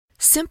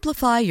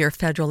Simplify your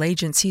federal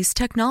agency's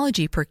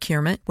technology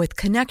procurement with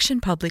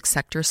Connection Public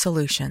Sector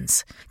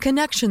Solutions.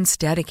 Connection's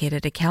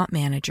dedicated account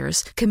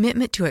managers,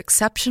 commitment to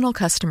exceptional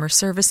customer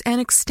service,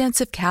 and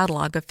extensive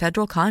catalog of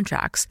federal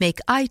contracts make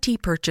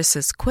IT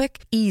purchases quick,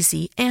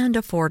 easy, and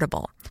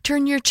affordable.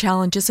 Turn your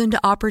challenges into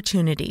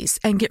opportunities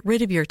and get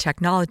rid of your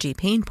technology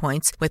pain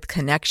points with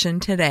Connection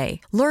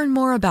today. Learn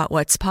more about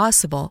what's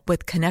possible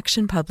with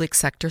Connection Public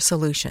Sector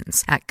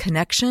Solutions at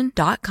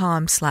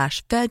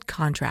connection.com/Fed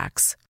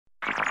contracts.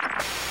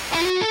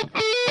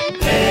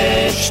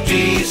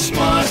 HD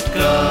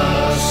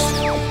Smartcast.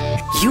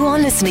 You are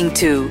listening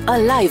to a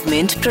Live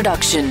Mint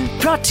production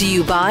brought to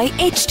you by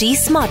HD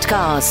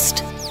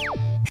Smartcast.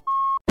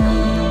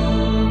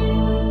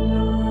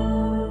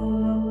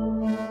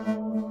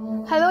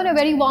 Hello and a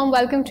very warm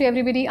welcome to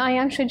everybody. I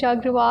am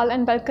Shrija Agrawal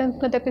and welcome to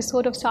another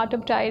episode of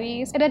Startup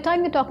Diaries. At a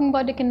time we're talking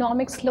about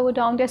economic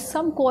slowdown, there's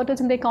some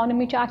quarters in the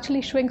economy which are actually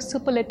showing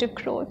superlative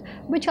growth.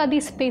 Which are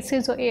these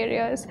spaces or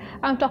areas?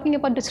 I'm talking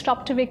about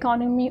disruptive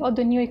economy or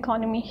the new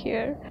economy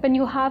here. When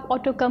you have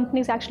auto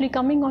companies actually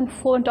coming on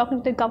phone talking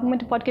to the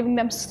government about giving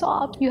them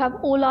SOP, you have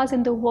Olas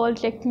in the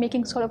world like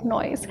making sort of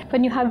noise.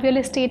 When you have real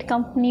estate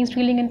companies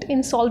reeling into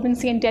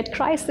insolvency and debt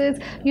crisis,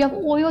 you have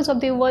Oyos of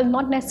the world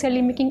not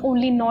necessarily making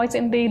only noise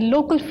in the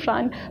local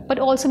front, but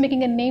also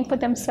making a name for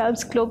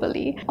themselves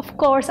globally. Of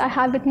course, I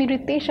have with me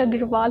Ritesh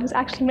Agrawal, who's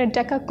actually made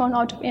Decacon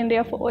out of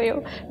India for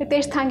Oyo.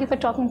 Ritesh, thank you for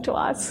talking to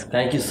us.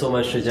 Thank you so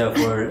much, Shrija,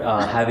 for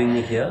having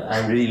me here.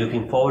 I'm really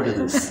looking forward to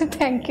this.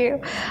 Thank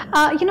you.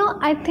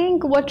 I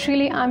think what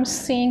really I'm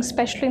seeing,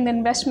 especially in the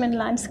investment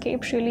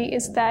landscape, really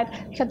is that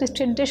you have these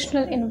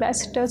traditional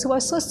investors who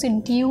are so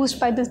seduced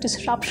by this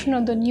disruption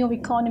of the new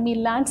economy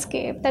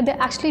landscape that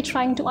they're actually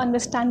trying to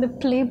understand the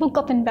playbook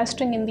of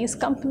investing in these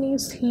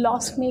companies,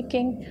 loss-making,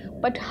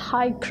 but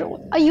high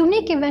growth. A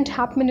unique event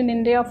happened in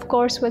India, of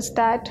course, was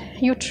that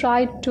you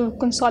tried to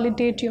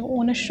consolidate your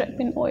ownership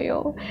in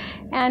Oyo.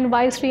 And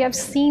whilst we have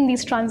seen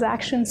these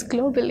transactions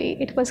globally,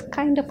 it was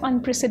kind of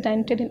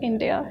unprecedented in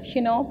India,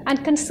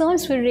 and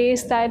concerns were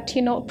raised that,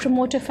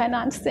 promoter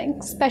financing,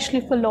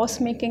 especially for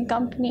loss-making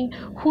company,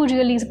 who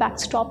really is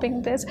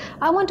backstopping this?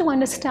 I want to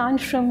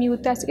understand from you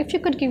that if you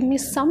could give me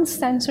some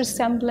sense or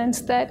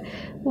semblance that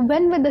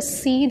when were the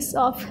seeds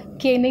of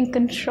gaining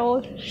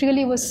control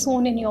really was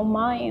sown in your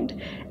mind,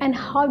 and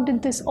how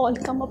did this all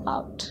come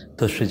about?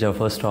 So Shrija,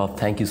 first off,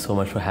 thank you so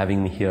much for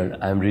having me here.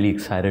 I'm really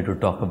excited to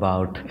talk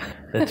about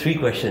the three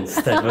questions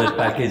that were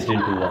packaged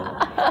into one.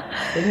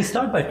 Let me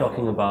start by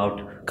talking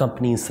about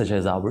companies such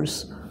as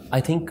ours. I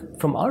think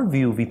from our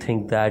view, we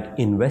think that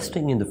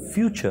investing in the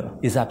future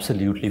is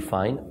absolutely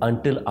fine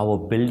until our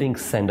buildings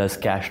send us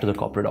cash to the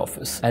corporate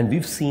office. And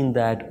we've seen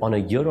that on a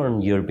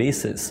year-on-year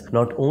basis,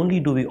 not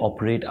only do we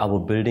operate our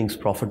buildings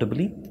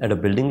profitably at a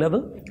building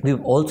level,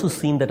 we've also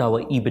seen that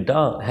our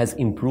EBITDA has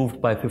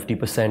improved by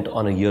 50%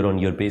 on a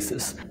year-on-year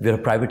basis. We're a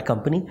private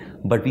company,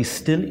 but we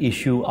still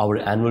issue our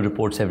annual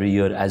reports every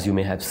year, as you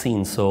may have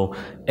seen. So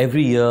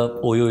every year,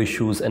 Oyo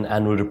issues an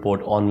annual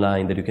report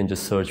online that you can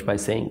just search by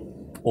saying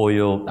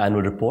Oyo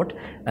annual report,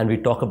 and we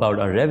talk about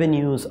our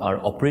revenues, our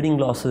operating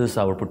losses,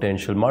 our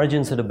potential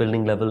margins at a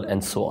building level,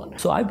 and so on.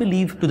 So I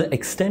believe to the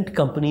extent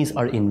companies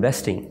are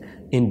investing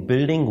in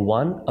building,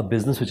 one, a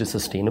business which is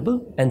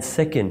sustainable, and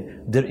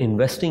second, they're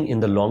investing in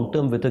the long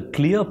term with a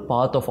clear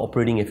path of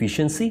operating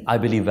efficiency, I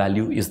believe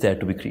value is there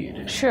to be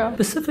created. Sure.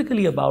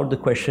 Specifically about the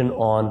question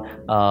on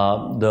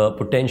the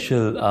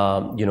potential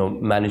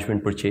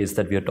management purchase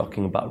that we are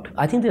talking about.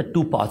 I think there are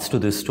two parts to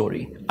this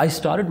story. I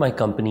started my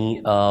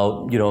company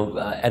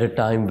at a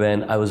time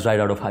when I was right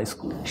out of high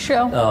school.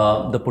 Sure.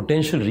 The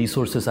potential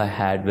resources I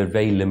had were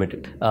very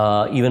limited.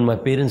 Even my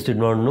parents did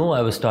not know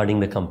I was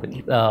starting the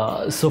company.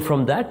 So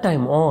from that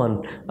time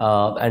on,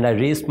 and I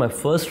raised my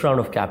first round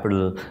of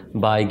capital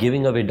by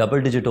giving away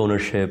double-digit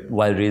ownership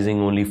while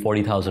raising only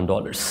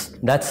 $40,000.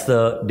 That's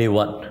the day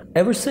one.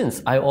 Ever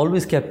since, I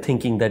always kept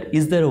thinking that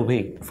is there a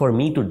way for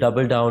me to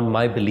double down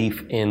my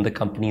belief in the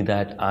company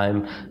that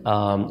I'm,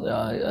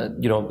 I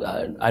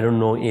don't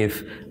know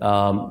if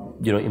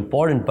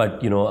important,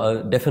 but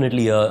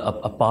definitely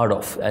a part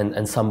of,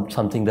 and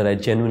something that I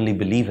genuinely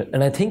believe in.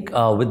 And I think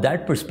with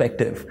that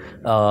perspective,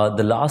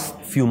 the last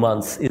few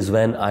months is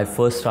when I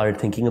first started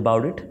thinking about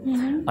it.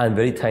 Mm-hmm. I'm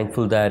very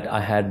thankful that I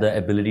had the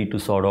ability to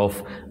sort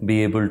of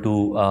be able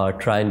to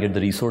try and get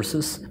the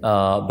resources.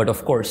 But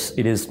of course,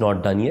 it is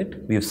not done yet.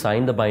 We have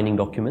signed the binding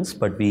documents,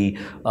 but we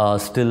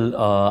still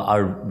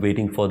are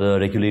waiting for the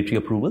regulatory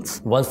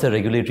approvals. Once the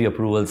regulatory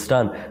approval is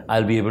done,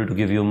 I'll be able to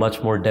give you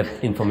much more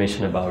depth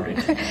information about it.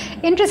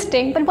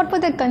 Interesting, but what were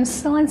the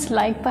concerns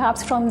like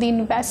perhaps from the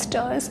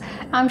investors?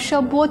 I'm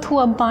sure both who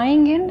are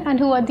buying in and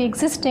who are the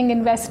existing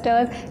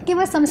investors, give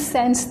us some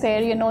sense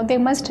there, they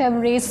must have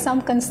raised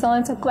some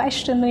concerns or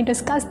questions when you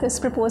discussed this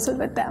proposal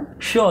with them.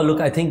 Sure,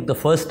 look, I think the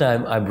first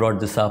time I brought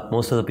this up,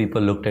 most of the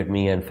people looked at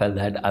me and felt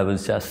that I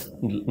was just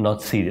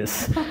not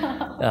serious.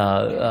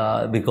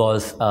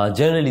 because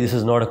generally this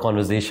is not a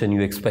conversation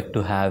you expect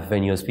to have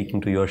when you're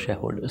speaking to your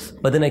shareholders.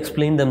 But then I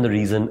explained them the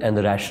reason and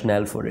the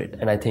rationale for it.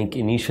 And I think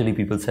initially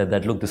people said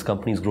that, look, this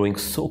company is growing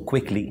so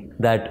quickly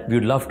that we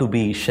would love to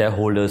be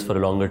shareholders for a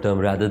longer term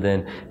rather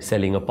than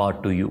selling a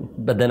part to you.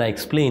 But then I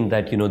explained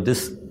that,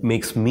 this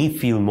makes me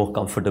feel more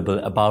comfortable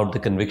about the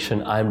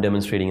conviction I'm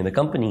demonstrating in the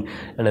company.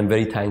 And I'm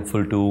very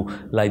thankful to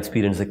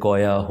Lightspeed and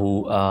Sequoia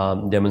who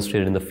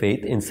demonstrated in the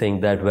faith in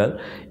saying that, well,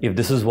 if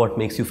this is what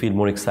makes you feel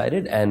more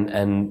excited and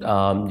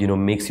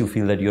makes you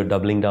feel that you're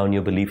doubling down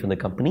your belief in the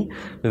company,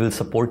 we will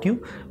support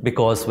you.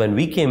 Because when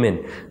we came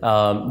in,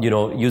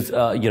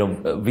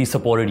 we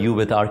supported you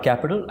with our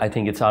capital. I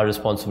think it's our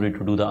responsibility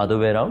to do the other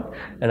way around.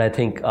 And I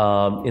think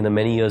in the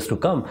many years to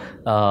come,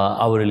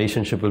 our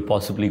relationship will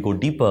possibly go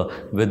deeper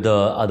with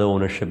the other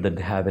ownership that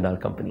they have in our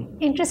company.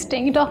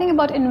 Interesting. You're talking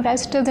about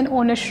investors and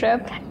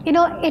ownership.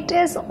 It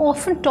is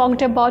often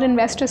talked about in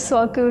investor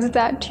circles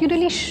that you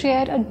really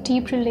share a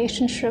deep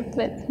relationship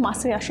with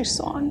Masayoshi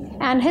Son.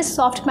 And his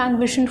SoftBank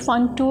Vision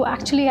Fund too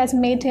actually has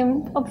made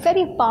him a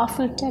very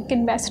powerful tech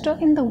investor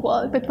in the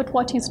world with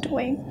what he's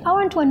doing. I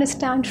want to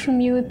understand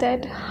from you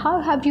that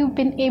how have you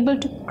been able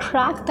to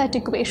crack that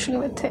equation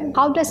with him?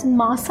 How does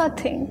Masa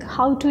think?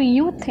 How do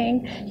you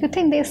think? You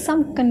think there's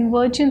some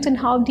convergence in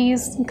how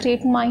these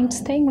great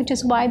minds think, which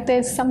is why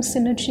there's some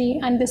synergy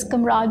and this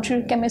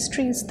camaraderie,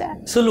 chemistry is there?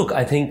 So look,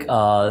 I think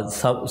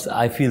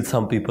I feel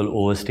some people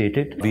overstate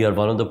it. We are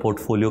one of the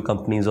portfolio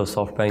companies of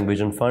SoftBank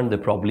Vision Fund. They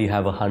probably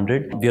have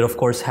 100. We are of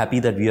course happy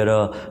that we are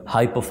a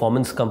high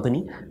performance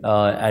company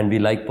and we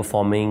like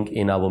performing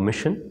in our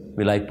mission.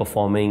 We like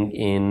performing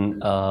in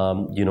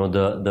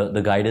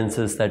the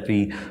guidances that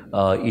we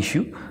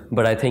issue.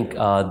 But I think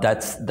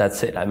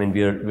that's it. I mean,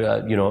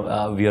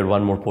 we are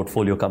one more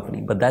portfolio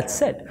company. But that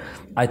said,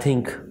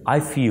 I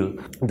feel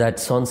that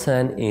Son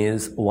San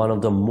is one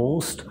of the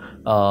most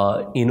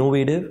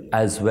innovative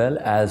as well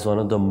as one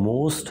of the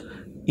most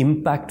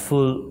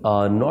impactful.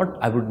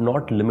 I would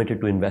not limit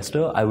it to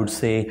investor. I would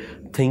say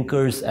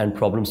thinkers and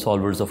problem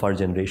solvers of our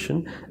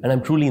generation. And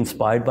I'm truly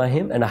inspired by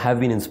him. And I have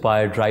been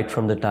inspired right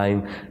from the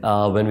time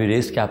when we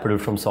raised capital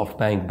from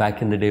SoftBank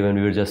back in the day when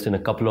we were just in a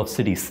couple of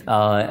cities.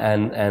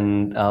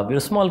 And we're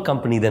a small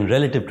company then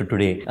relative to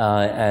today.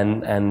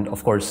 And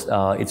of course,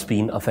 it's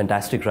been a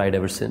fantastic ride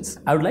ever since.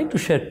 I would like to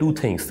share two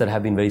things that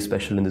have been very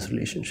special in this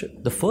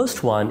relationship. The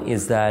first one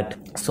is that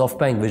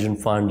SoftBank Vision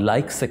Fund,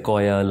 like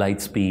Sequoia,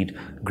 Lightspeed,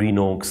 Green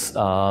Oaks,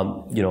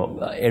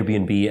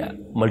 Airbnb,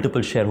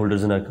 multiple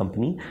shareholders in our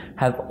company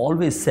have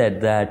always said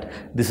that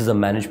this is a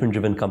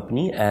management-driven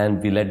company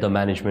and we let the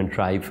management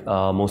drive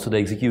most of the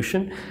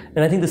execution.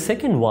 And I think the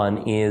second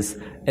one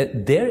is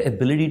their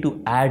ability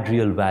to add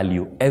real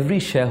value. Every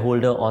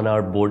shareholder on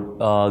our board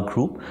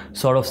group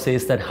sort of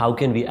says that how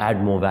can we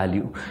add more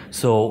value?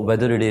 So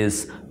whether it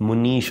is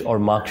Munish or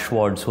Mark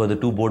Schwartz, who are the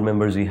two board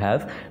members we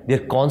have,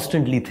 they're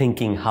constantly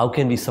thinking, how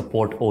can we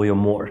support Oyo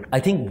more? I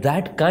think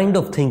that kind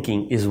of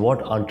thinking is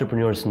what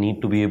entrepreneurs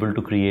need to be able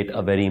to create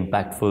a very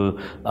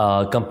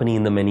impactful company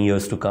in the many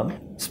years to come.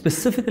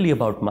 Specifically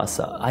about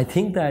Masa, I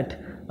think that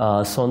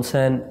Son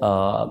San,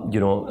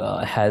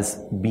 has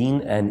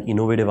been an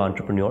innovative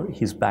entrepreneur.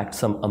 He's backed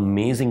some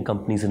amazing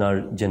companies in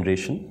our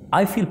generation.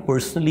 I feel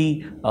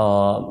personally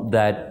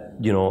that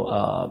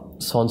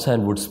Son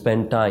San would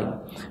spend time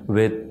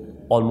with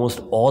almost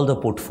all the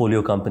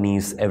portfolio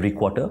companies every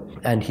quarter,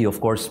 and he of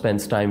course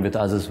spends time with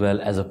us as well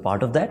as a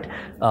part of that.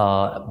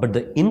 But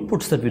the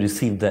inputs that we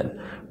receive then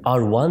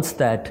are ones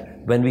that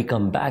when we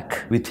come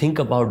back, we think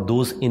about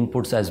those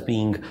inputs as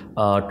being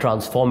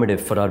transformative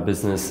for our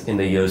business in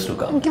the years to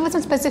come. Give us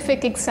some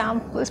specific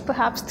examples,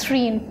 perhaps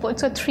 3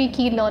 inputs or 3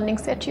 key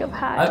learnings that you've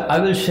had. I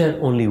will share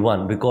only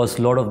one because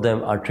a lot of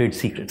them are trade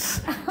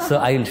secrets. So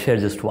I will share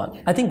just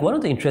one. I think one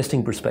of the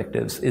interesting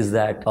perspectives is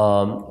that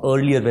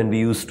earlier when we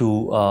used to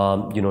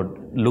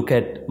look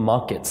at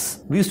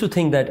markets, we used to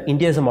think that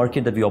India is a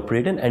market that we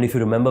operate in, and if you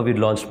remember, we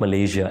launched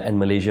Malaysia and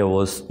Malaysia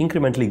was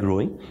incrementally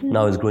growing.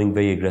 Now it's growing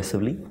very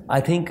aggressively.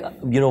 I think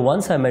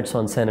once I met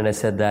Son San and I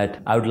said that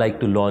I would like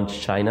to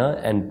launch China,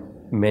 and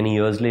many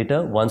years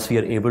later, once we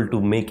are able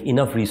to make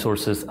enough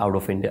resources out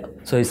of India.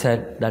 So he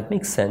said, that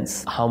makes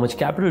sense. How much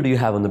capital do you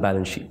have on the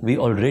balance sheet? We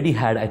already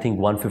had, I think,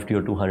 $150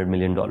 or $200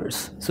 million.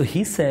 So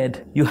he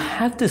said, you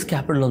have this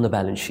capital on the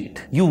balance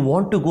sheet. You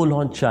want to go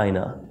launch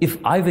China. If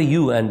I were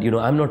you, and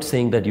I'm not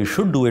saying that you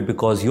should do it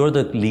because you're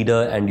the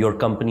leader and your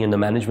company and the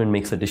management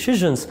makes the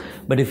decisions,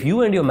 but if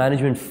you and your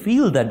management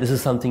feel that this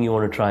is something you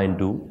want to try and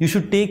do, you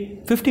should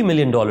take $50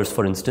 million,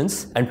 for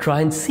instance, and try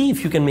and see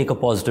if you can make a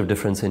positive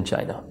difference in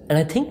China. And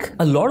I think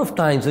a lot of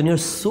times when you're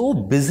so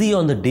busy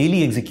on the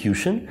daily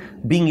execution,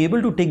 being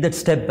able to take that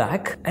step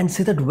back and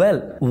say that, well,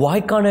 why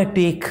can't I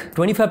take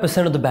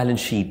 25% of the balance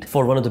sheet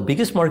for one of the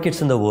biggest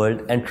markets in the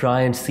world and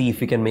try and see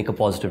if we can make a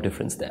positive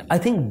difference there? I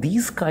think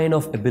these kind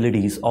of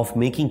abilities of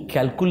making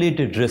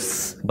calculated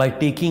risks by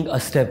taking a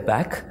step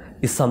back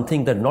is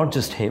something that not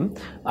just him,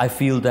 I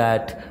feel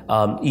that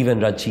even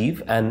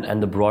Rajiv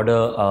and the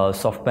broader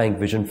SoftBank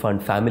Vision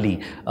Fund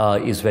family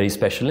is very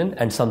special in,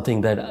 and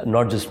something that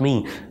not just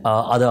me,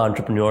 other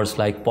entrepreneurs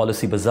like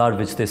Policy Bazaar,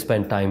 which they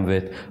spend time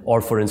with,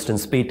 or for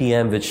instance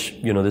Paytm, which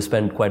they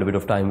spend quite a bit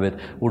of time with,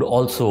 would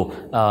also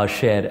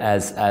share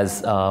as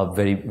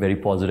very, very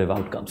positive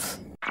outcomes.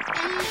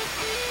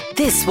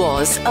 This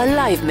was a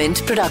Live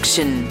Mint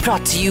production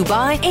brought to you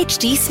by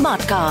HT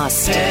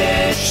Smartcast.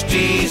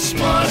 HT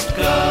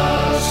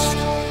Smartcast.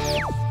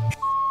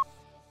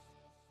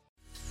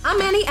 I'm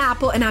Annie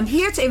Apple, and I'm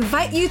here to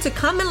invite you to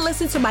come and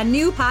listen to my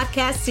new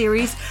podcast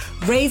series,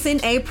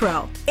 Raising a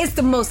Pro. It's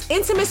the most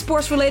intimate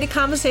sports-related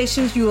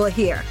conversations you will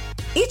hear.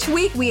 Each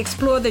week, we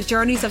explore the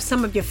journeys of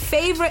some of your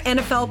favorite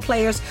NFL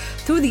players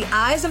through the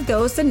eyes of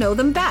those that know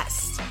them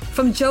best.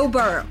 From Joe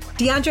Burrow,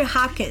 DeAndre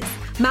Hopkins,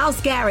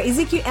 Myles Garrett,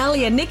 Ezekiel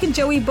Elliott, Nick and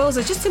Joey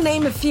Bosa, just to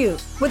name a few.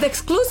 With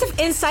exclusive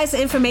insights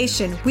and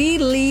information, we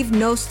leave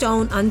no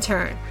stone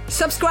unturned.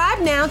 Subscribe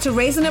now to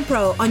Raising a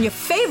Pro on your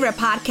favorite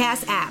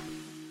podcast app.